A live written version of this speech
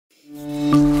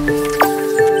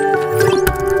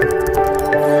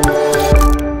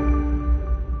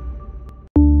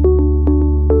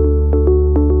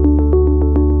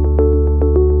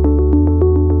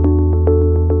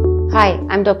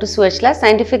I'm Dr. Suvarchala,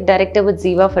 Scientific Director with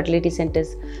Ziva Fertility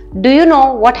Centers. Do you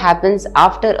know what happens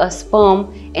after a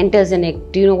sperm enters an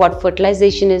egg? Do you know what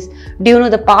fertilization is? Do you know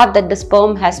the path that the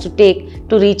sperm has to take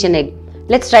to reach an egg?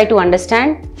 Let's try to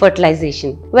understand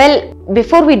fertilization. Well,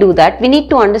 before we do that, we need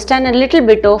to understand a little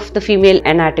bit of the female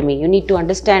anatomy. You need to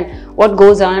understand what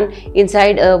goes on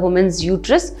inside a woman's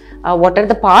uterus, what are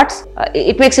the parts.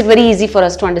 It makes it very easy for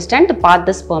us to understand the path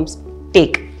the sperms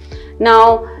take.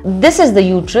 Now, this is the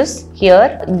uterus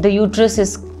here. The uterus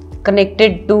is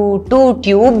connected to two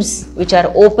tubes which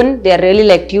are open. They are really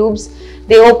like tubes.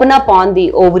 They open up on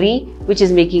the ovary, which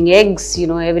is making eggs. You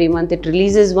know, every month it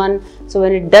releases one. So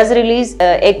when it does release,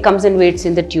 egg comes and waits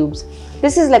in the tubes.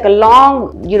 This is like a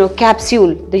long,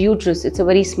 capsule, the uterus. It's a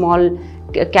very small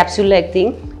capsule-like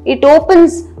thing. It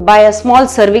opens by a small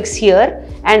cervix here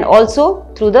and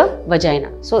also through the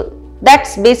vagina. So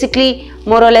that's basically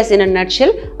more or less in a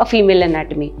nutshell a female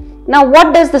anatomy. Now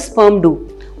what does the sperm do?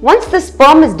 Once the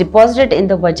sperm is deposited in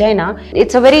the vagina,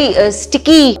 it's a very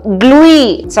sticky,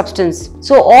 gluey substance.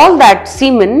 So all that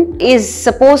semen is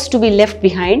supposed to be left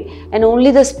behind and only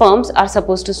the sperms are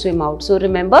supposed to swim out. So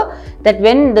remember that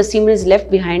when the semen is left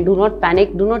behind, do not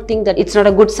panic, do not think that it's not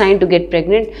a good sign to get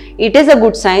pregnant. It is a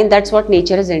good sign, that's what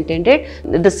nature has intended.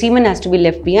 The semen has to be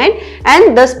left behind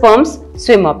and the sperms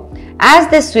swim up. As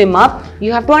they swim up,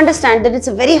 you have to understand that it's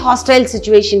a very hostile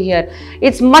situation here.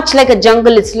 It's much like a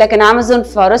jungle, it's like an Amazon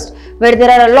forest where there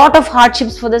are a lot of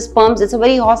hardships for the sperms. It's a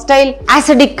very hostile,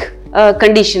 acidic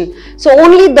condition. So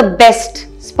only the best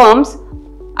sperms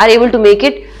are able to make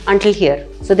it until here.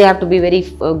 So they have to be very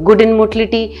good in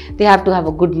motility, they have to have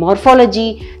a good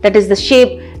morphology, that is the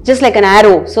shape, just like an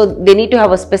arrow. So they need to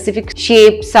have a specific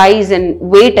shape, size and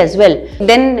weight as well.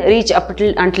 Then reach up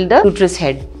until the uterus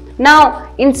head.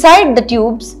 Now, inside the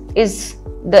tubes is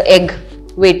the egg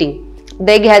waiting.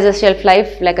 The egg has a shelf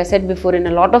life, like I said before in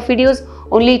a lot of videos,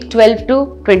 only 12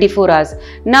 to 24 hours.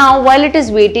 Now, while it is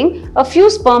waiting, a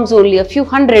few sperms only, a few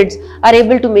hundreds are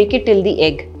able to make it till the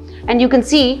egg. And you can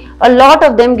see a lot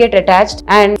of them get attached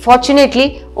and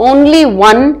fortunately, only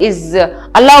one is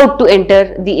allowed to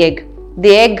enter the egg.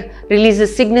 The egg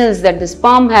releases signals that the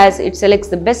sperm has, it selects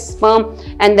the best sperm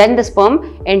and then the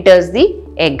sperm enters the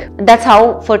egg. That's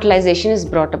how fertilization is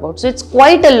brought about. So it's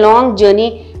quite a long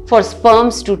journey for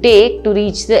sperms to take to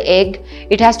reach the egg.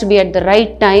 It has to be at the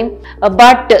right time,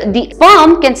 but the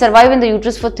sperm can survive in the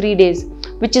uterus for 3 days,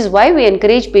 which is why we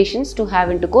encourage patients to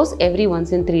have intercourse every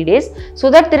once in 3 days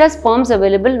so that there are sperms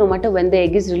available no matter when the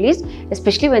egg is released,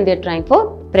 especially when they are trying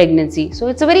for pregnancy. So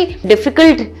it's a very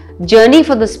difficult journey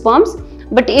for the sperms.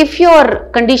 But if your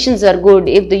conditions are good,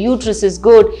 if the uterus is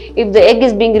good, if the egg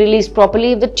is being released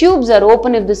properly, if the tubes are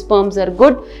open, if the sperms are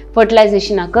good,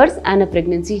 fertilization occurs and a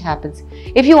pregnancy happens.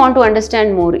 If you want to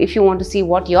understand more, if you want to see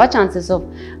what your chances of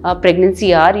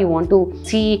pregnancy are, you want to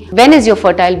see when is your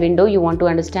fertile window, you want to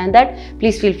understand that,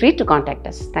 please feel free to contact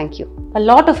us. Thank you. A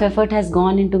lot of effort has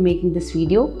gone into making this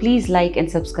video. Please like and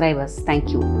subscribe us. Thank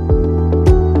you.